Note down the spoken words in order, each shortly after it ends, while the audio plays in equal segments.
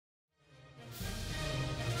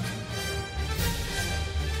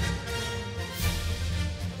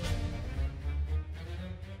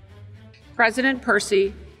President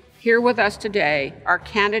Percy, here with us today are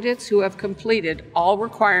candidates who have completed all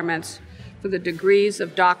requirements for the degrees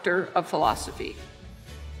of Doctor of Philosophy.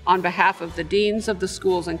 On behalf of the deans of the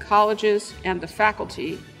schools and colleges and the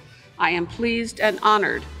faculty, I am pleased and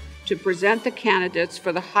honored to present the candidates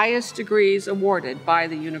for the highest degrees awarded by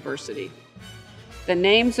the university. The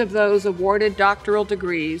names of those awarded doctoral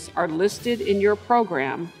degrees are listed in your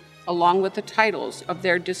program, along with the titles of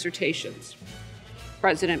their dissertations.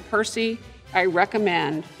 President Percy, I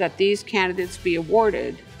recommend that these candidates be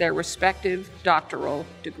awarded their respective doctoral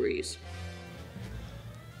degrees.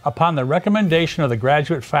 Upon the recommendation of the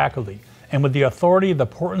graduate faculty and with the authority of the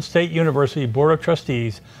Portland State University Board of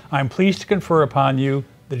Trustees, I am pleased to confer upon you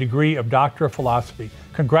the degree of Doctor of Philosophy.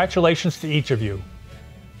 Congratulations to each of you.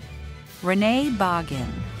 Renee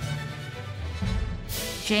Boggin,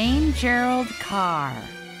 Jane Gerald Carr,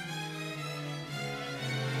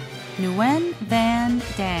 Nguyen Van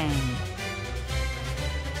Dang,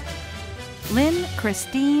 Lynn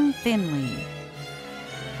Christine Finley,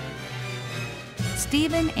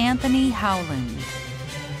 Stephen Anthony Howland,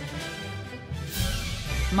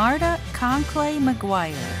 Marta Conclay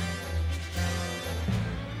McGuire,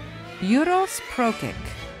 Euros Prokic,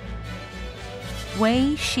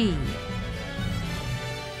 Wei Shi,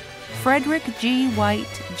 Frederick G.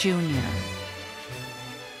 White, Jr.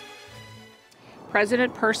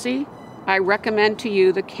 President Percy, I recommend to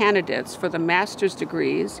you the candidates for the master's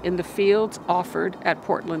degrees in the fields offered at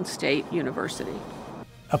Portland State University.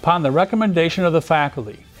 Upon the recommendation of the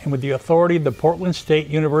faculty and with the authority of the Portland State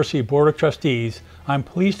University Board of Trustees, I'm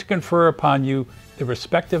pleased to confer upon you the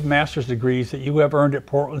respective master's degrees that you have earned at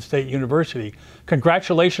Portland State University.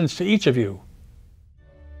 Congratulations to each of you.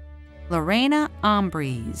 Lorena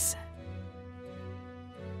Ombries,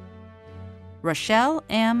 Rochelle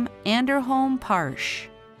M. Anderholm Parsh,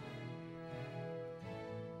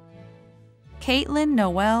 Caitlin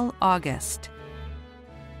Noel August,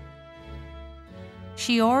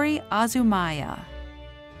 Shiori Azumaya,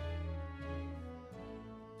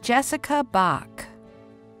 Jessica Bach,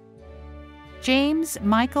 James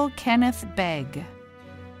Michael Kenneth Begg,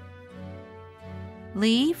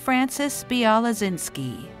 Lee Francis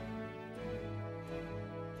Bialazinski,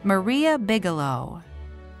 Maria Bigelow,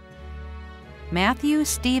 Matthew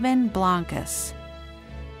Stephen Blancas,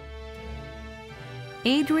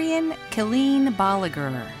 Adrian Killeen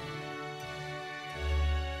Bolliger,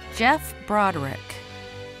 Jeff Broderick,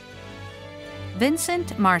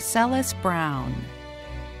 Vincent Marcellus Brown,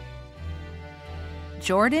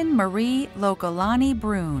 Jordan Marie Locolani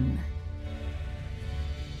Brune,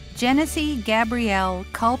 Genesee Gabrielle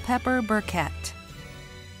Culpepper Burkett,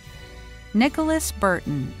 Nicholas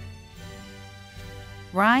Burton,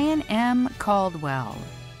 Ryan M. Caldwell,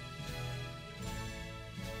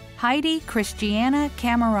 Heidi Christiana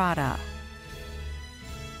Camerata,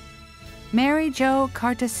 Mary Jo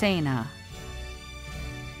Cartasena,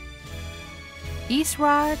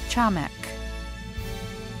 Isra Chamek,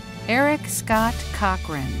 Eric Scott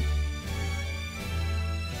Cochran,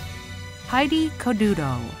 Heidi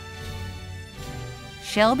Codudo,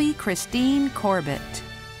 Shelby Christine Corbett,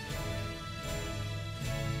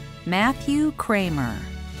 Matthew Kramer,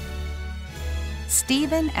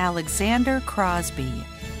 Stephen Alexander Crosby,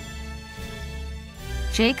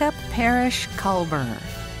 Jacob Parrish Culber,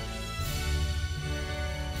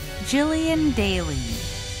 Jillian Daly,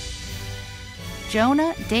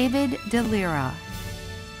 Jonah David DeLira,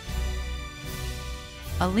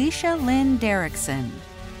 Alicia Lynn Derrickson,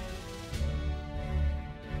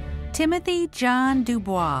 Timothy John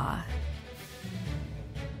Dubois,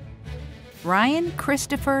 Ryan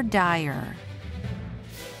Christopher Dyer,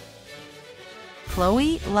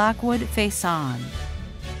 Chloe Lockwood Faison,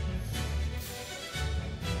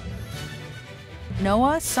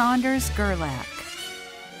 Noah Saunders Gerlach,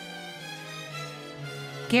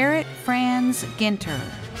 Garrett Franz Ginter,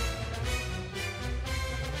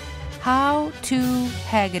 How To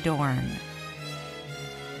Hagedorn,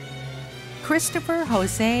 Christopher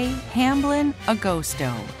Jose Hamblin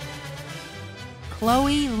Agosto,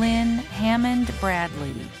 Chloe Lynn Hammond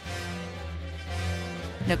Bradley,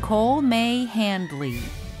 Nicole May Handley,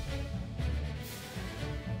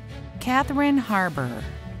 Catherine Harbour,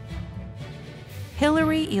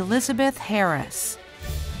 Hillary Elizabeth Harris,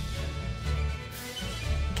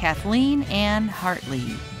 Kathleen Ann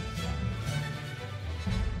Hartley,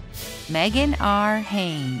 Megan R.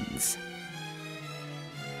 Haynes,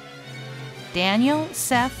 Daniel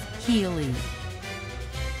Seth Healy,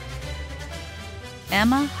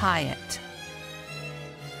 Emma Hyatt,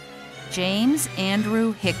 James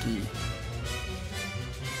Andrew Hickey,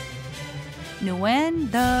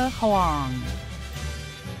 Nguyen De Hoang,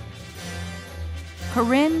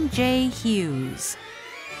 Corinne J. Hughes,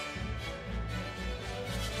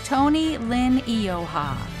 Tony Lynn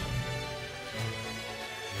Ioha,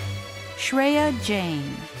 Shreya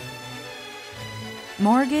Jain,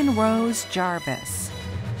 Morgan Rose Jarvis,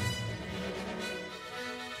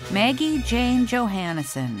 Maggie Jane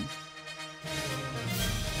Johannesson,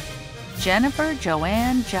 Jennifer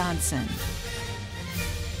Joanne Johnson,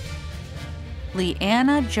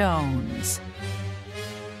 Leanna Jones,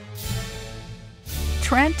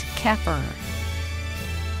 Trent Keffer,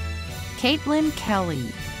 Caitlin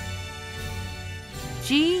Kelly,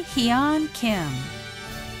 Ji Hyun Kim,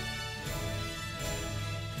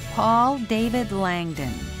 Paul David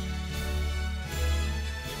Langdon,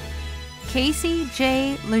 Casey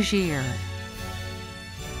J. Legier,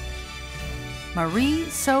 Marie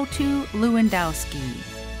Sotu Lewandowski,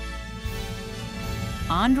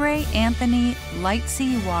 Andre Anthony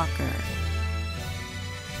Lightsey Walker,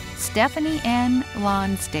 Stephanie N.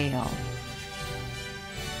 Lonsdale,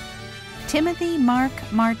 Timothy Mark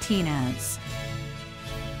Martinez,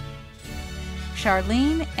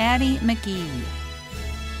 Charlene Addie McGee,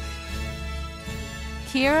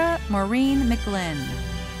 Kira Maureen McGlynn,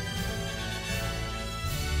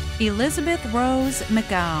 Elizabeth Rose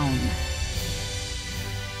McGowan,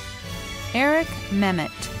 Eric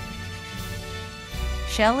Memmott,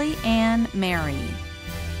 Shelley Ann Mary,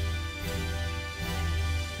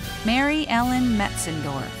 Mary Ellen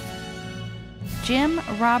Metzendorf, Jim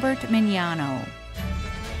Robert Mignano,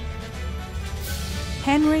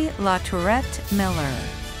 Henry LaTourette Miller,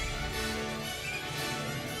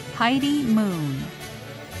 Heidi Moon,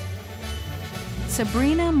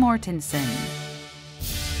 Sabrina Mortensen,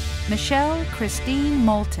 Michelle Christine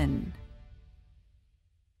Moulton,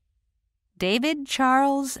 David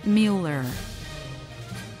Charles Mueller,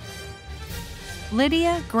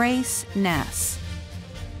 Lydia Grace Ness,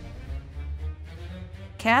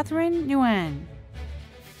 Catherine Nguyen,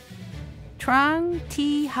 Trang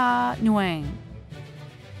Thi Ha Nguyen,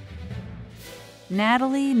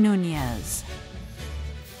 Natalie Nunez,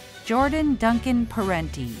 Jordan Duncan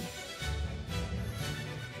Parenti,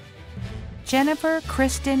 Jennifer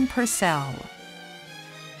Kristen Purcell,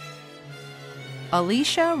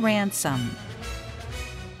 Alicia Ransom,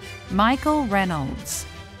 Michael Reynolds,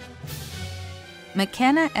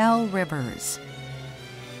 McKenna L. Rivers,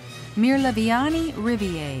 Mirlaviani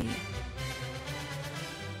Riviere,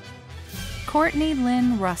 Courtney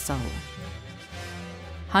Lynn Russell,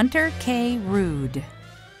 Hunter K. Rude,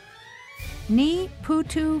 Ni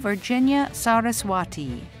Putu Virginia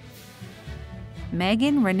Saraswati,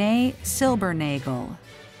 Megan Renee Silbernagel,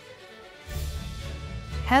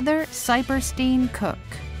 Heather Cyperstein Cook,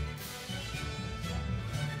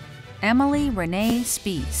 Emily Renee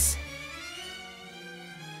Spees,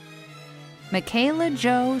 Michaela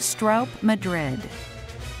Jo Stroup Madrid,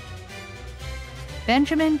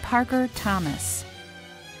 Benjamin Parker Thomas,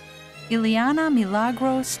 Ileana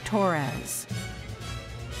Milagros Torres,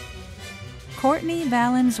 Courtney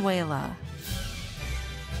Valenzuela,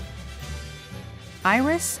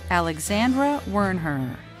 Iris Alexandra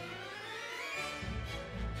Wernher,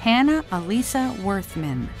 Hannah Alisa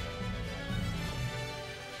Worthman,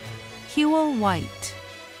 Hewell White,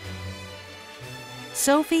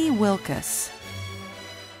 Sophie Wilkus,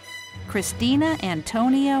 Christina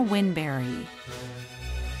Antonia Winberry.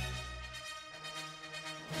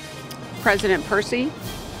 President Percy,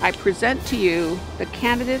 I present to you the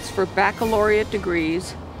candidates for baccalaureate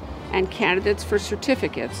degrees and candidates for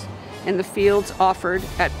certificates in the fields offered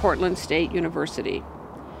at Portland State University.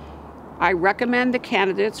 I recommend the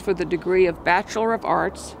candidates for the degree of Bachelor of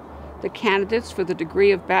Arts, the candidates for the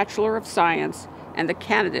degree of Bachelor of Science, and the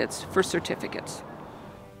candidates for certificates.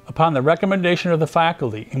 Upon the recommendation of the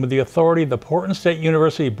faculty and with the authority of the Portland State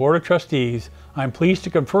University Board of Trustees, I am pleased to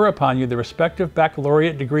confer upon you the respective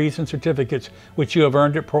baccalaureate degrees and certificates which you have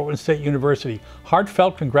earned at Portland State University.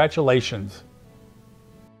 Heartfelt congratulations.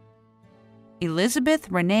 Elizabeth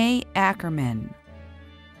Renee Ackerman,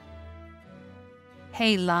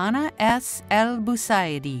 Heylana S. El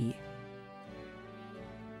Busaidi,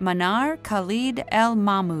 Manar Khalid El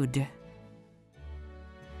Mahmoud,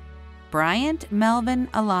 Bryant Melvin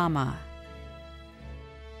Alama,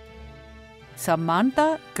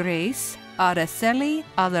 Samantha Grace Araceli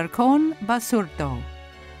Alarcon Basurto,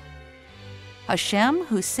 Hashem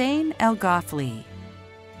Hussein El Ghafli,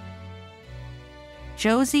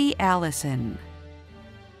 Josie Allison,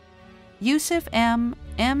 Yusuf M.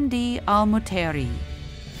 M.D. Al-Muteri,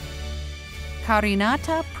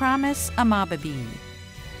 Karinata Pramis Amababi,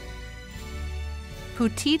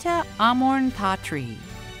 Putita Amorn Patri,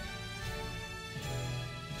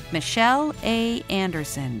 Michelle A.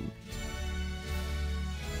 Anderson,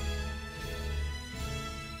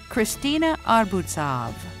 Christina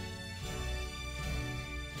Arbutsov,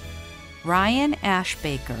 Ryan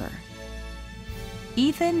Ashbaker,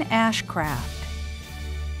 Ethan Ashcraft,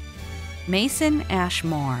 Mason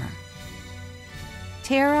Ashmore,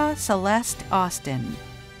 Tara Celeste Austin,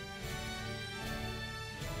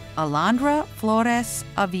 Alondra Flores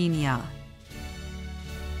Avina,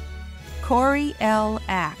 Corey L.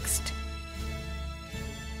 Axt,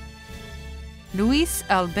 Luis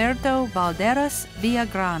Alberto Valderas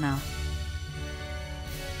Villagrana,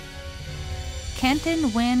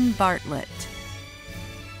 Kenton Wynn Bartlett,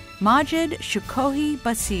 Majid Shukohi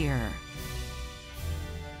Basir,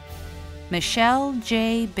 Michelle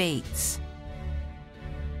J. Bates,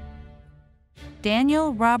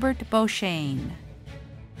 Daniel Robert Beauchesne,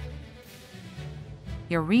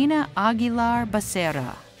 Irina Aguilar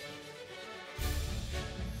Becerra,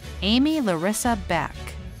 Amy Larissa Beck,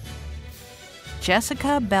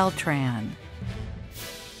 Jessica Beltran,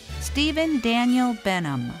 Stephen Daniel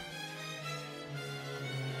Benham,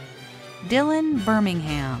 Dylan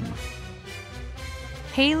Birmingham,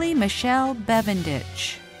 Haley Michelle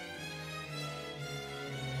Bevendich,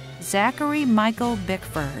 Zachary Michael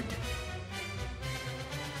Bickford,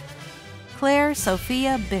 Claire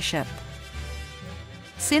Sophia Bishop,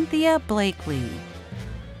 Cynthia Blakely,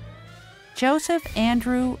 Joseph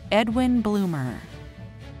Andrew Edwin Bloomer,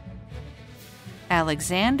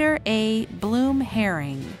 Alexander A. Bloom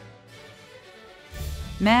Herring,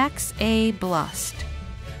 Max A. Blust,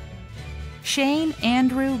 Shane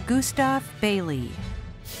Andrew Gustav Bailey,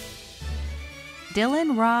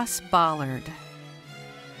 Dylan Ross Bollard,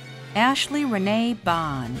 Ashley Renee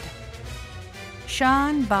Bond,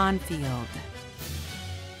 Sean Bonfield,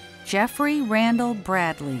 Jeffrey Randall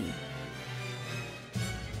Bradley,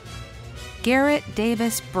 Garrett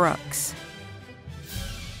Davis Brooks,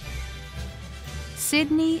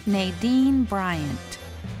 Sydney Nadine Bryant,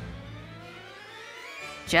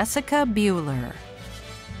 Jessica Bueller,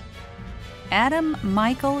 Adam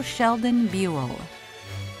Michael Sheldon Buell,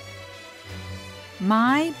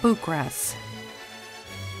 Mai Bukras,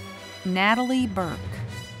 Natalie Burke,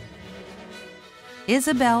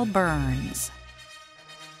 Isabel Burns,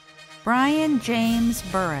 Brian James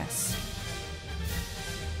Burris,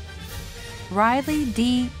 Riley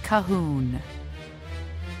D. Cahoon,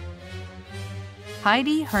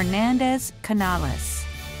 Heidi Hernandez Canales,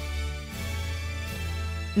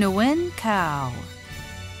 Nguyen Cao,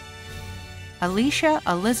 Alicia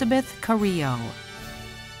Elizabeth Carrillo,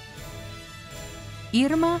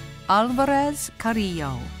 Irma Alvarez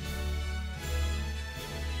Carrillo,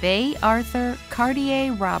 Bay Arthur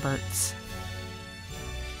Cartier Roberts,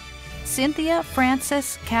 Cynthia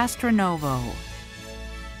Francis Castronovo,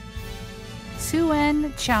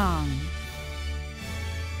 Suen Chang,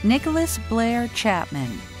 Nicholas Blair Chapman,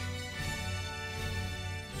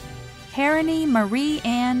 Harony Marie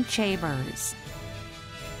Ann Chavers,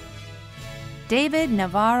 David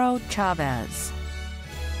Navarro Chavez,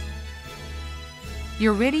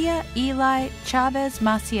 Euridia Eli Chavez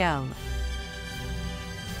Maciel,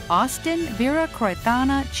 Austin Vera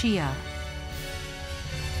Croitana Chia,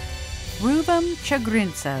 Rubam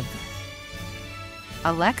Chagrintsev,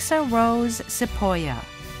 Alexa Rose Sepoya,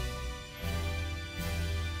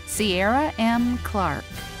 Sierra M. Clark,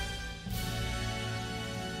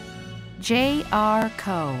 J.R.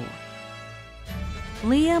 Coe,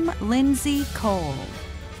 Liam Lindsay Cole,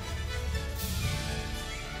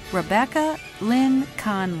 Rebecca Lynn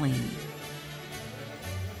Conley,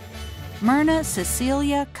 Myrna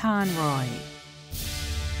Cecilia Conroy,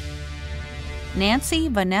 Nancy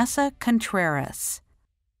Vanessa Contreras,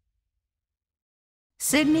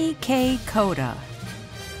 Sydney K. Coda,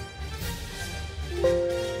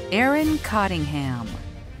 Aaron Cottingham,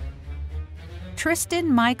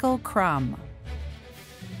 Tristan Michael Crum,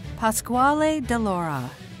 Pasquale Delora,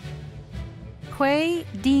 Quay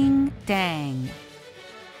Ding Dang,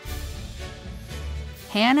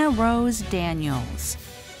 Hannah Rose Daniels,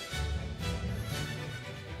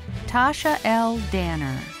 Tasha L.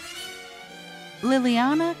 Danner,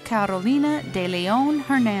 Liliana Carolina de Leon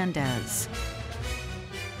Hernandez,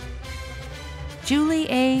 Julie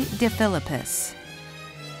A. De Filippis,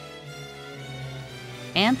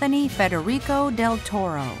 Anthony Federico del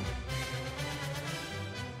Toro,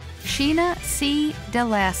 Sheena C.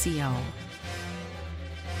 DeLacio,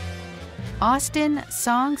 Austin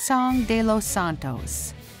Song Song de los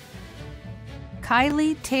Santos,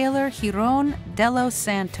 Kylie Taylor Giron de los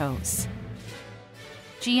Santos,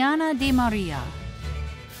 Gianna Di Maria,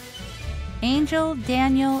 Angel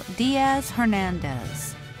Daniel Diaz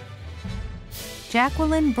Hernandez,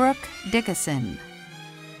 Jacqueline Brooke Dickinson,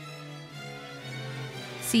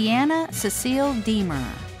 Sienna Cecile Deemer,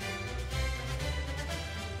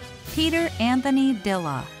 Peter Anthony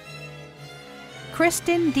Dilla,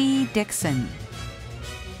 Kristen D. Dixon,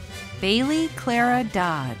 Bailey Clara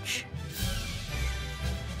Dodge,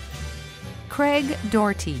 Craig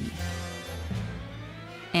Doherty,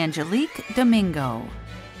 Angelique Domingo,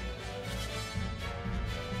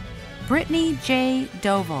 Brittany J.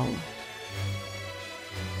 Doval,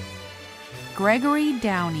 Gregory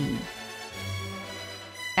Downey,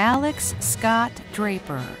 Alex Scott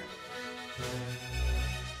Draper,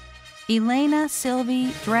 Elena Sylvie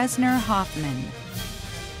Dresner Hoffman,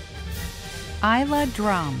 Isla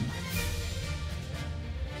Drum,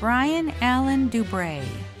 Brian Allen Dubray,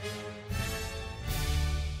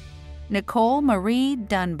 Nicole Marie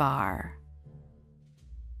Dunbar,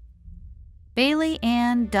 Bailey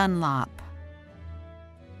Ann Dunlop,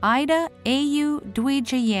 Ida A.U.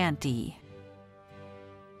 Dwijayanti,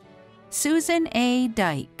 Susan A.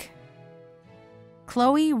 Dyke,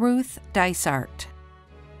 Chloe Ruth Dysart,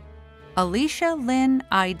 Alicia Lynn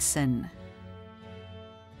Eidson,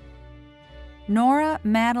 Nora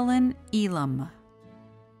Madeline Elam,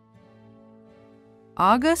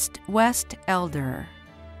 August West Elder,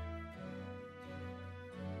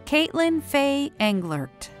 Caitlin Faye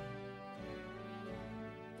Englert,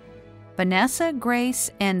 Vanessa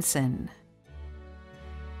Grace Ensign,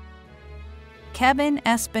 Kevin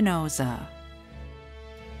Espinoza,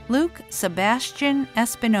 Luke Sebastian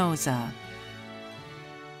Espinoza,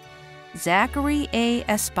 Zachary A.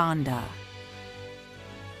 Esponda,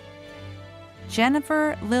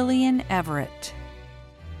 Jennifer Lillian Everett,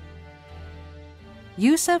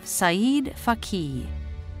 Yusuf Saeed Faki,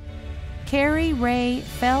 Carrie Ray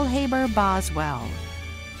Fellhaber Boswell,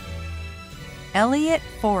 Elliot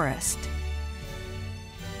Forrest,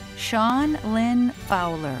 Sean Lynn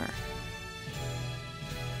Fowler,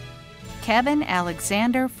 Kevin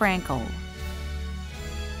Alexander Frankel,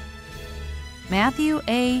 Matthew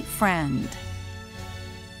A. Friend,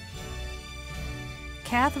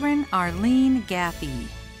 Catherine Arlene Gaffey,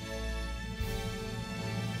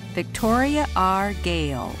 Victoria R.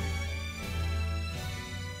 Gale,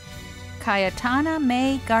 Cayetana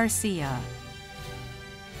May Garcia,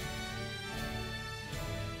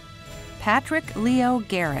 Patrick Leo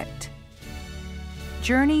Garrett,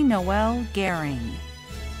 Journey Noel Gehring,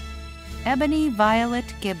 Ebony Violet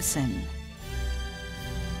Gibson,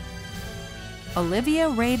 Olivia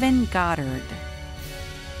Raven Goddard,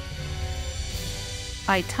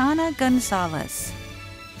 Aitana Gonzalez,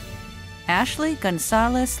 Ashley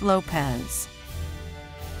Gonzalez Lopez,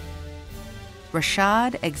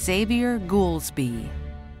 Rashad Xavier Goulsby,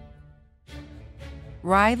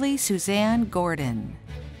 Riley Suzanne Gordon,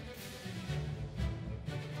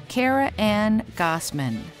 Kara Ann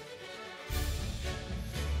Gossman,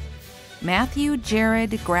 Matthew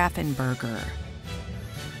Jared Graffenberger,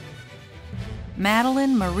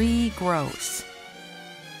 Madeline Marie Gross,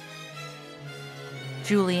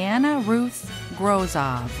 Juliana Ruth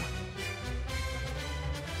Grozov,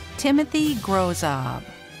 Timothy Grozov,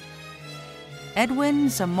 Edwin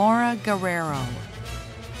Zamora Guerrero,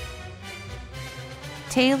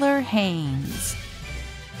 Taylor Haynes,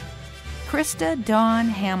 Krista Dawn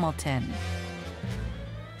Hamilton,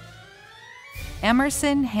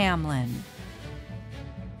 Emerson Hamlin,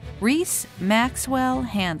 Reese Maxwell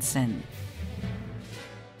Hansen,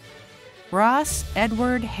 Ross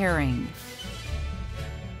Edward Herring,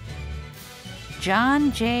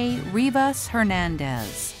 John J. Rivas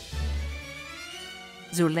Hernandez,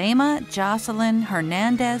 Zulema Jocelyn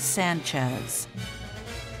Hernandez Sanchez,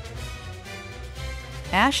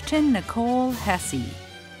 Ashton Nicole Hesse,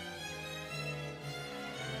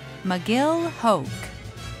 McGill Hoke,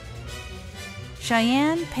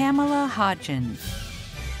 Cheyenne Pamela Hodgin,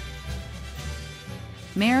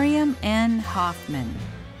 Miriam N. Hoffman,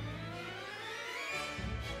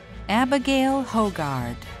 Abigail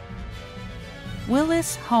Hogard,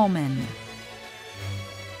 Willis Homan,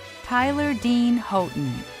 Tyler Dean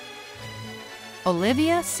Houghton,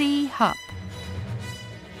 Olivia C. Hupp,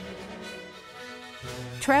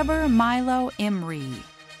 Trevor Milo Imrie,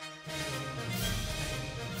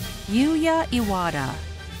 Yuya Iwata,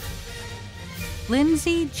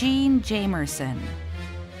 Lindsay Jean Jamerson,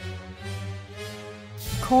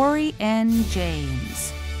 Corey N.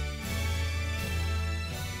 James,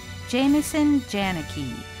 Jameson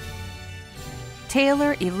Janicki,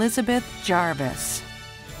 Taylor Elizabeth Jarvis,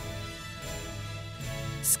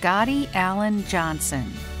 Scotty Allen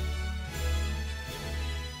Johnson,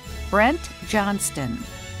 Brent Johnston,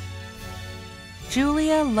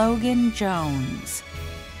 Julia Logan Jones,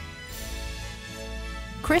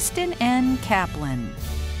 Kristen N. Kaplan,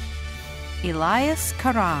 Elias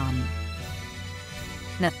Karam,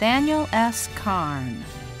 Nathaniel S. Karn,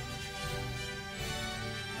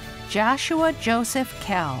 Joshua Joseph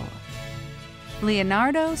Kell,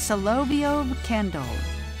 Leonardo Soloviev Kendall,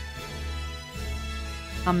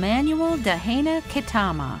 Emmanuel Dahena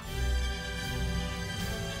Kitama,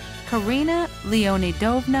 Karina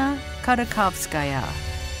Leonidovna Kodakovskaya,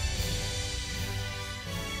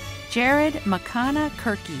 Jared Makana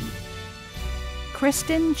Kirky,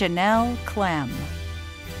 Kristen Janelle Clem,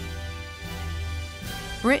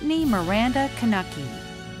 Brittany Miranda Kanucky,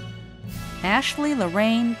 Ashley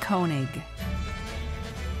Lorraine Koenig,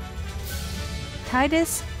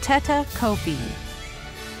 Titus Teta Kofi,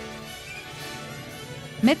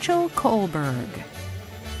 Mitchell Kohlberg,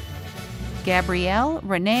 Gabrielle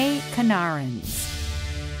Renee Canarins,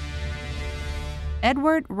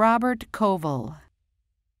 Edward Robert Koval,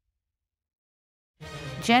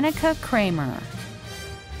 Jenica Kramer,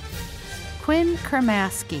 Quinn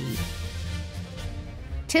Kermaski,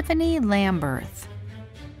 Tiffany Lamberth,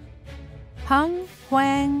 Hung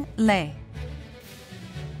Huang Le,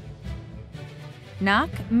 Nak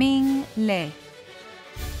Ming Le,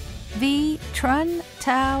 V. Trun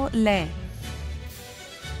Tao Le,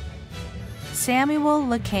 Samuel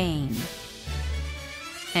LeCain,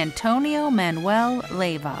 Antonio Manuel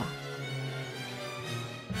Leyva,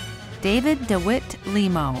 David DeWitt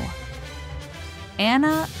Limo,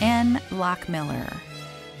 Anna N. Lockmiller,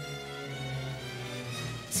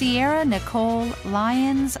 Sierra Nicole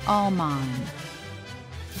Lyons Allman,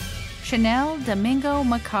 Chanel Domingo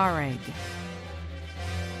Macarig,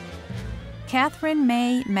 Catherine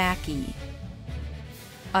May Mackey,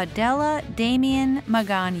 Adela Damian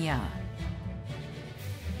Magana,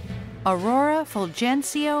 Aurora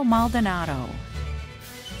Fulgencio Maldonado,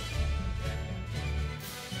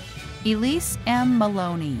 Elise M.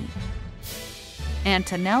 Maloney,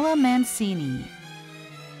 Antonella Mancini,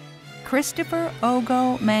 Christopher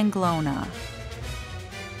Ogo Manglona,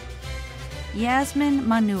 Yasmin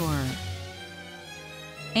Manur,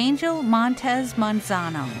 Angel Montez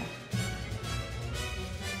Manzano,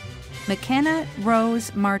 McKenna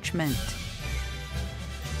Rose Marchment,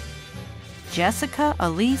 Jessica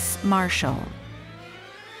Elise Marshall,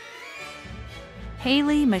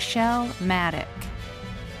 Haley Michelle Maddock,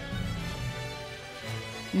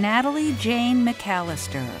 Natalie Jane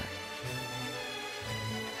McAllister,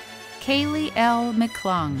 Kaylee L.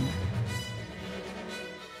 McClung,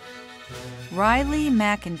 Riley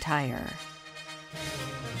McIntyre,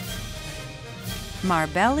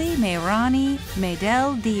 Marbelli Meirani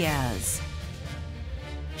Medel Diaz,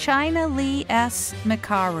 China Lee S.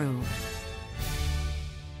 Mikaru,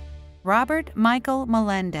 Robert Michael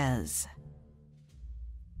Melendez,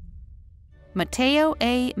 Mateo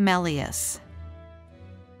A. Melius,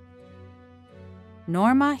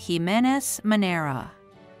 Norma Jimenez Manera,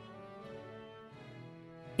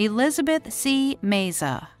 Elizabeth C.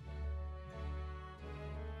 Meza,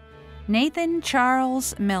 Nathan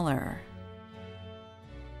Charles Miller,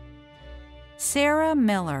 Sarah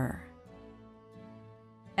Miller,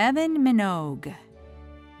 Evan Minogue,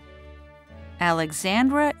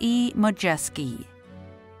 Alexandra E. Mojeski,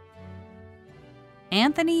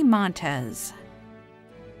 Anthony Montez,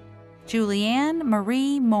 Julianne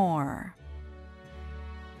Marie Moore,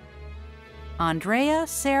 Andrea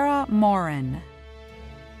Sarah Morin,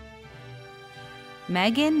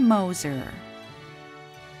 Megan Moser,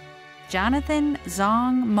 Jonathan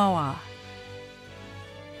Zong Moa,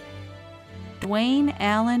 Dwayne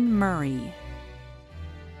Allen Murray,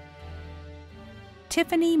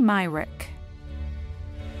 Tiffany Myrick,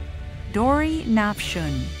 Dory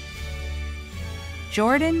Nafshun,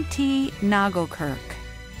 Jordan T. Nagokirk,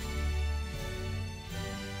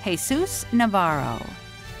 Jesus Navarro,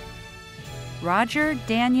 Roger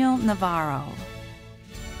Daniel Navarro,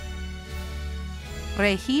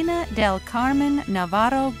 Regina del Carmen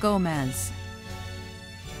Navarro Gomez,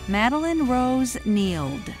 Madeline Rose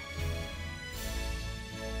Neild,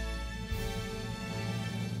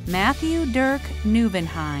 Matthew Dirk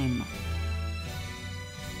Neuvenheim,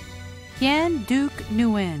 Hien Duc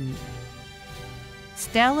Nguyen,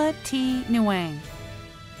 Stella T. Nguyen,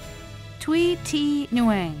 Thuy T.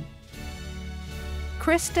 Nguyen,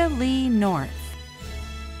 Krista Lee North,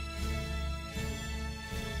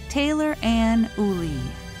 Taylor Ann Uli,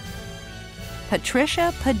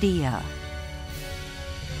 Patricia Padilla,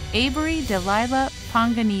 Avery Delilah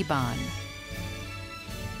Panganiban,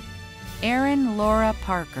 Erin Laura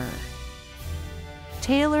Parker,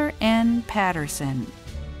 Taylor N. Patterson,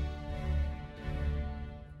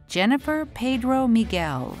 Jennifer Pedro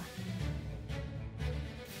Miguel,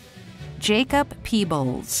 Jacob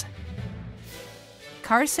Peebles,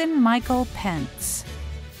 Carson Michael Pence,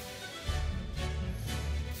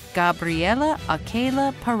 Gabriela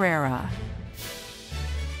Akela Pereira,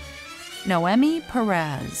 Noemi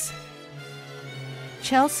Perez,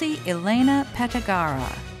 Chelsea Elena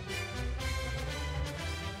Petagara,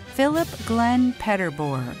 Philip Glenn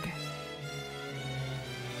Petterborg,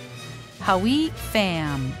 Howie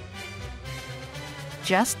Pham,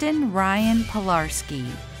 Justin Ryan Pilarski,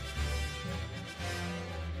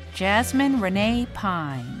 Jasmine Renee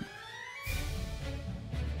Pine,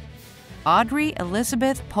 Audrey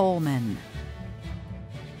Elizabeth Pullman,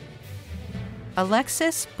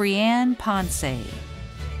 Alexis Brianne Ponce,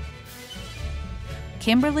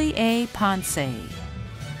 Kimberly A. Ponce,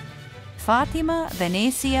 Fatima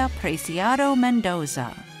Venecia Preciado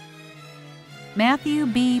Mendoza, Matthew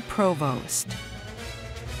B. Provost,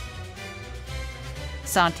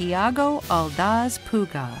 Santiago Aldaz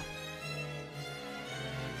Puga,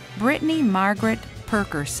 Brittany Margaret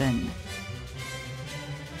Perkerson,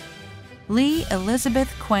 Lee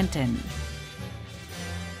Elizabeth Quentin,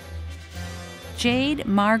 Jade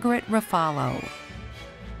Margaret Rafalo,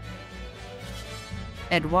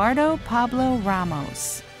 Eduardo Pablo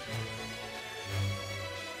Ramos,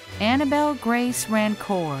 Annabelle Grace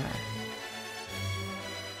Rancor,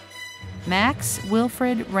 Max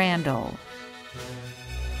Wilfred Randall,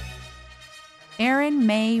 Erin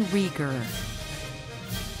May Rieger,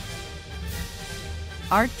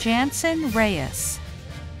 Art Jansen Reyes,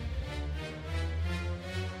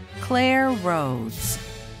 Claire Rhodes,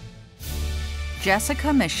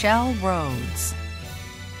 Jessica Michelle Rhodes,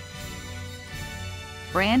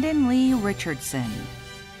 Brandon Lee Richardson,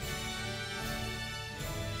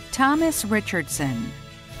 Thomas Richardson,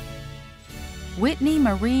 Whitney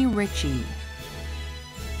Marie Ritchie,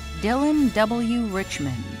 Dylan W.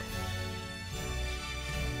 Richmond,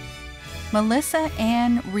 Melissa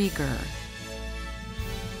Ann Rieger,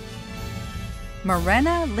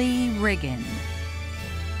 Morena Lee Riggin,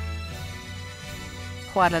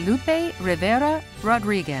 Guadalupe Rivera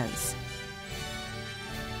Rodriguez,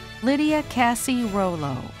 Lydia Cassie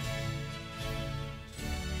Rollo,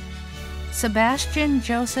 Sebastian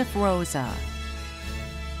Joseph Rosa,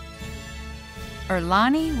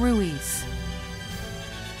 Erlani Ruiz,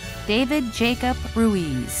 David Jacob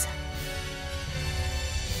Ruiz,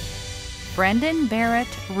 Brendan Barrett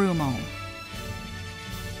Rumo,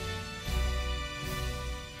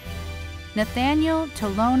 Nathaniel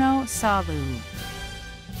Tolono Salu,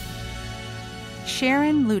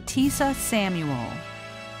 Sharon Lutisa Samuel,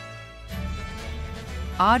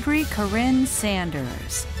 Audrey Corinne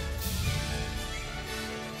Sanders,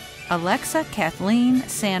 Alexa Kathleen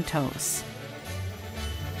Santos,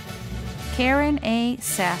 Karen A.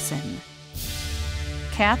 Sasson,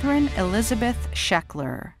 Catherine Elizabeth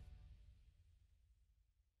Scheckler,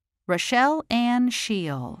 Rochelle Ann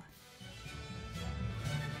Scheel,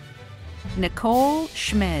 Nicole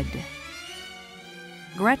Schmid,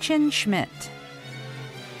 Gretchen Schmidt,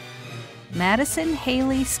 Madison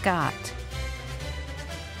Haley Scott,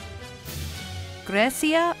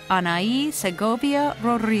 Grecia Anaí Segovia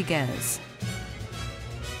Rodriguez,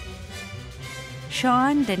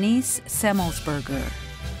 Sean Denise Semmelsberger,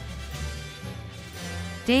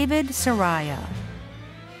 David Soraya,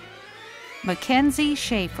 Mackenzie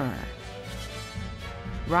Schaefer,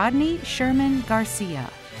 Rodney Sherman Garcia,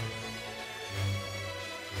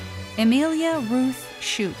 Emilia Ruth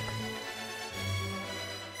Shoup,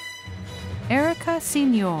 Erica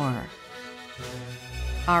Senior,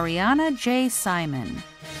 Ariana J. Simon,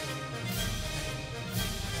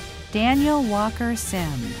 Daniel Walker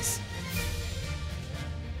Sims,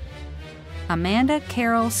 Amanda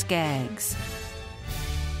Carol Skaggs,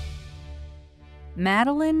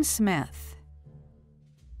 Madeline Smith,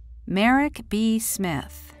 Merrick B.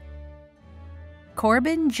 Smith,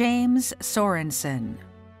 Corbin James Sorensen,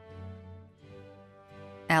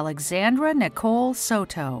 Alexandra Nicole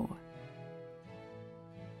Soto,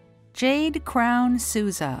 Jade Crown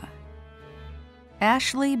Souza,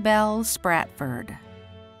 Ashley Bell Spratford,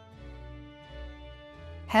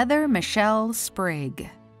 Heather Michelle Sprigg,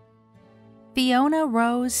 Fiona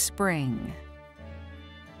Rose Spring,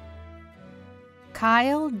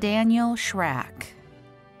 Kyle Daniel Schrack,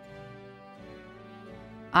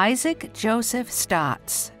 Isaac Joseph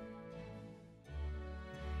Stotts,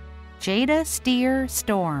 Jada Steer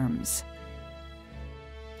Storms,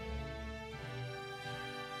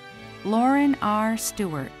 Lauren R.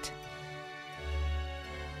 Stewart,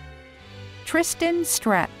 Tristan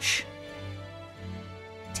Stretch,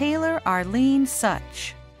 Taylor Arlene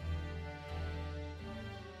Such,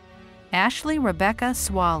 Ashley Rebecca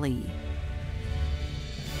Swally,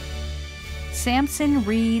 Samson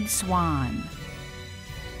Reed Swan,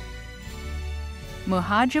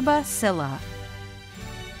 Muhajiba Silla,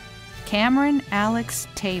 Cameron Alex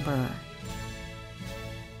Tabor,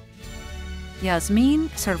 Yasmin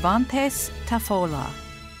Cervantes Tafola,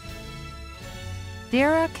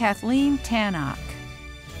 Dara Kathleen Tannock,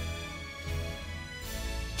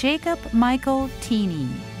 Jacob Michael Teeney,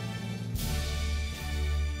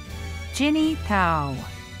 Ginny Thao,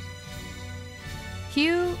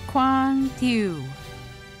 Hugh Kwang Thieu,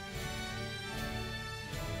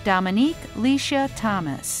 Dominique Leisha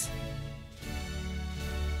Thomas,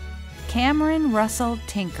 Cameron Russell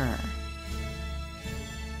Tinker,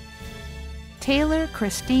 Taylor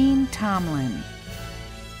Christine Tomlin,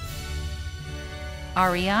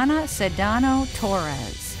 Ariana Sedano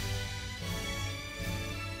Torres,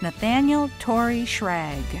 Nathaniel Torrey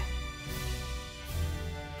Schrag,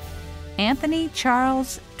 Anthony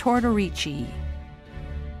Charles Tortorici,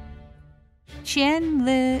 Chien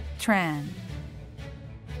Le Tran,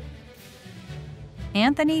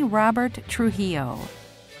 Anthony Robert Trujillo,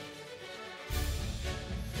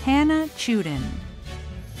 Hannah Chuden,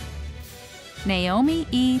 Naomi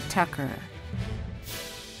E. Tucker,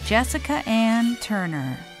 Jessica Ann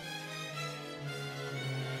Turner,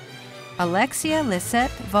 Alexia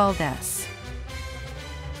Lisette Valdez,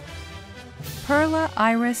 Perla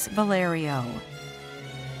Iris Valerio,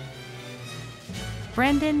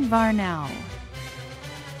 Brendan Varnell,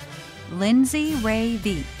 Lindsay Ray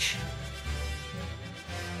Veach,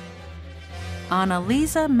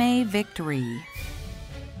 Annalisa May Victory,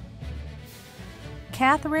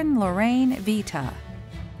 Catherine Lorraine Vita,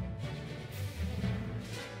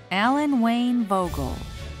 Alan Wayne Vogel,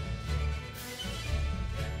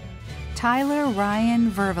 Tyler Ryan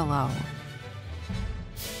Vervelo,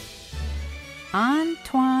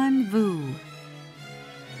 Antoine Vu,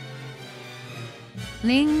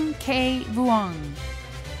 Ling K. Vuong,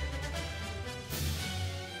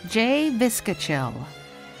 Jay Viscachill,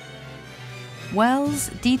 Wells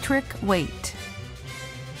Dietrich Waite,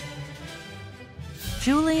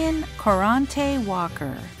 Julian Corante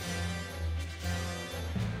Walker,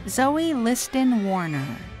 Zoe Liston Warner,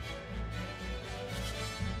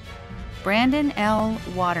 Brandon L.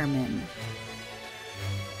 Waterman,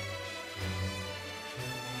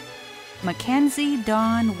 Mackenzie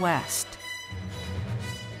Dawn West,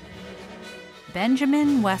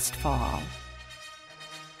 Benjamin Westfall,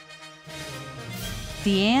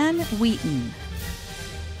 Deanne Wheaton,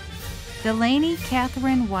 Delaney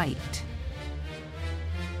Catherine White,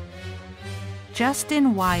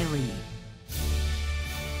 Justin Wiley,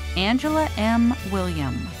 Angela M.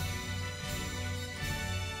 William,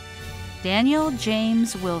 Daniel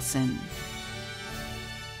James Wilson,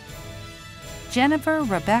 Jennifer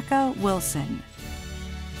Rebecca Wilson,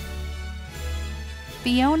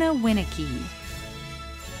 Fiona Winnicky,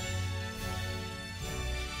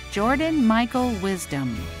 Jordan Michael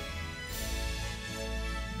Wisdom,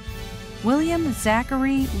 William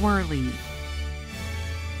Zachary Worley,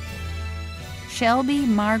 Shelby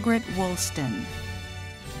Margaret Woolston,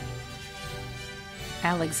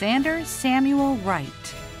 Alexander Samuel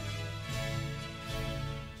Wright,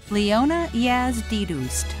 Leona Yaz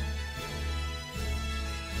Didust,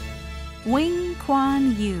 Wing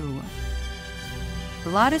Kwan Yu,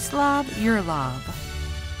 Vladislav Yurlov,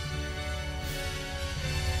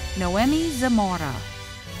 Noemi Zamora,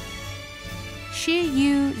 Shi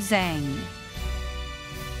Yu Zhang,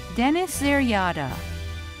 Dennis Zeryada.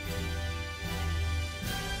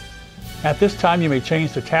 At this time, you may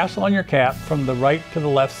change the tassel on your cap from the right to the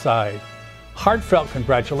left side. Heartfelt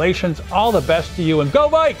congratulations, all the best to you, and go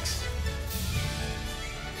Vikes!